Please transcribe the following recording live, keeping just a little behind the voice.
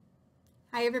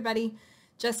Hi everybody,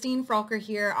 Justine Fralker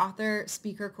here, author,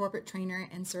 speaker, corporate trainer,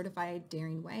 and certified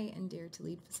Daring Way and Dare to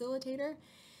Lead facilitator.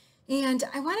 And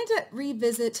I wanted to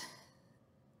revisit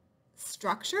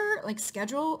structure, like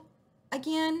schedule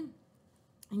again,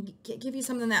 and give you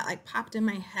something that like popped in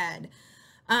my head.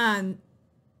 I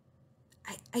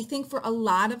think for a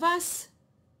lot of us,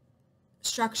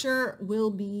 structure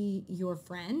will be your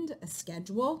friend, a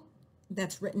schedule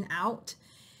that's written out.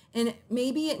 And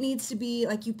maybe it needs to be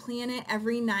like you plan it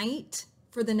every night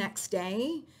for the next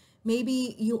day.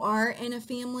 Maybe you are in a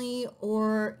family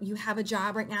or you have a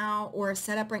job right now or a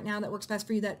setup right now that works best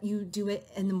for you, that you do it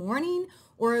in the morning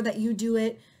or that you do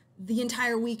it the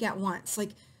entire week at once. Like,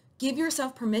 give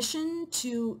yourself permission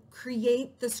to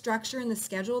create the structure and the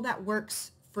schedule that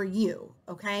works for you,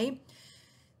 okay?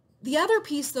 The other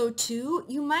piece though too,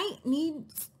 you might need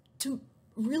to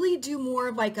really do more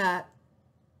of like a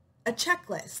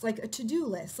checklist, like a to-do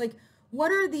list. Like,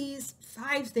 what are these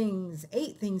 5 things,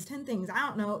 8 things, 10 things, I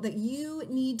don't know, that you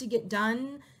need to get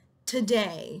done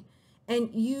today?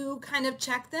 And you kind of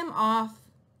check them off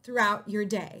throughout your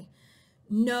day.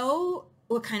 Know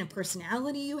what kind of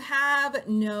personality you have,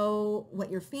 know what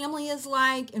your family is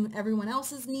like and everyone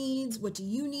else's needs, what do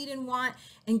you need and want,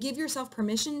 and give yourself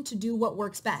permission to do what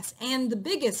works best. And the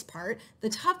biggest part, the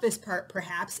toughest part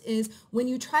perhaps, is when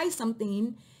you try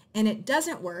something and it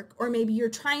doesn't work, or maybe you're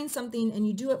trying something and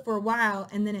you do it for a while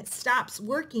and then it stops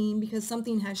working because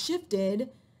something has shifted.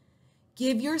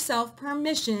 Give yourself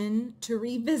permission to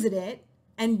revisit it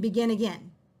and begin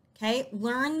again. Okay?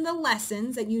 Learn the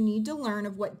lessons that you need to learn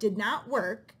of what did not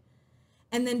work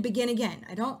and then begin again.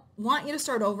 I don't want you to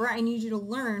start over. I need you to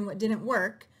learn what didn't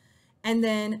work and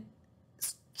then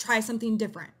try something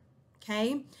different.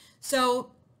 Okay?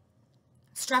 So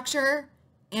structure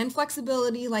and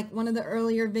flexibility, like one of the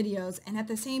earlier videos, and at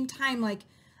the same time, like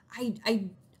I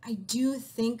do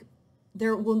think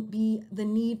there will be the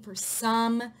need for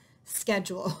some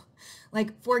schedule.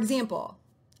 Like, for example,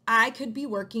 I could be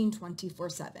working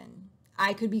 24/7.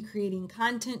 I could be creating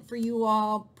content for you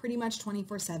all pretty much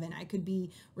 24/7. I could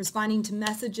be responding to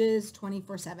messages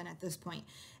 24/7 at this point.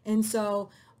 And so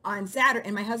on Saturday,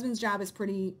 and my husband's job is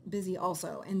pretty busy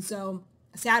also. And so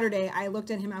Saturday, I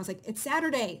looked at him, I was like, it's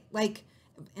Saturday. Like,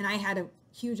 and I had a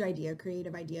huge idea,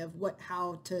 creative idea of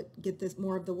how to get this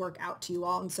more of the work out to you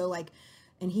all. And so like,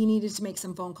 and he needed to make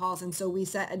some phone calls. And so we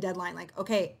set a deadline, like,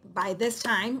 okay, by this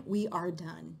time we are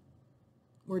done.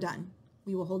 We're done.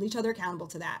 We will hold each other accountable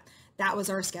to that. That was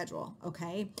our schedule.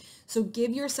 Okay. So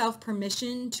give yourself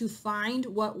permission to find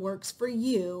what works for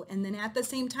you. And then at the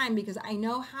same time, because I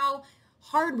know how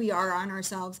hard we are on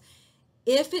ourselves,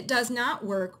 if it does not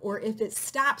work or if it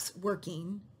stops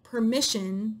working,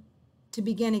 permission to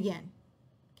begin again.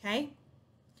 Okay?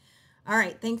 All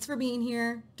right. Thanks for being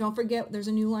here. Don't forget, there's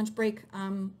a new lunch break,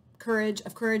 Courage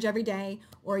every day,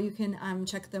 or you can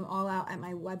check them all out at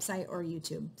my website or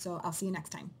YouTube. So I'll see you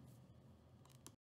next time.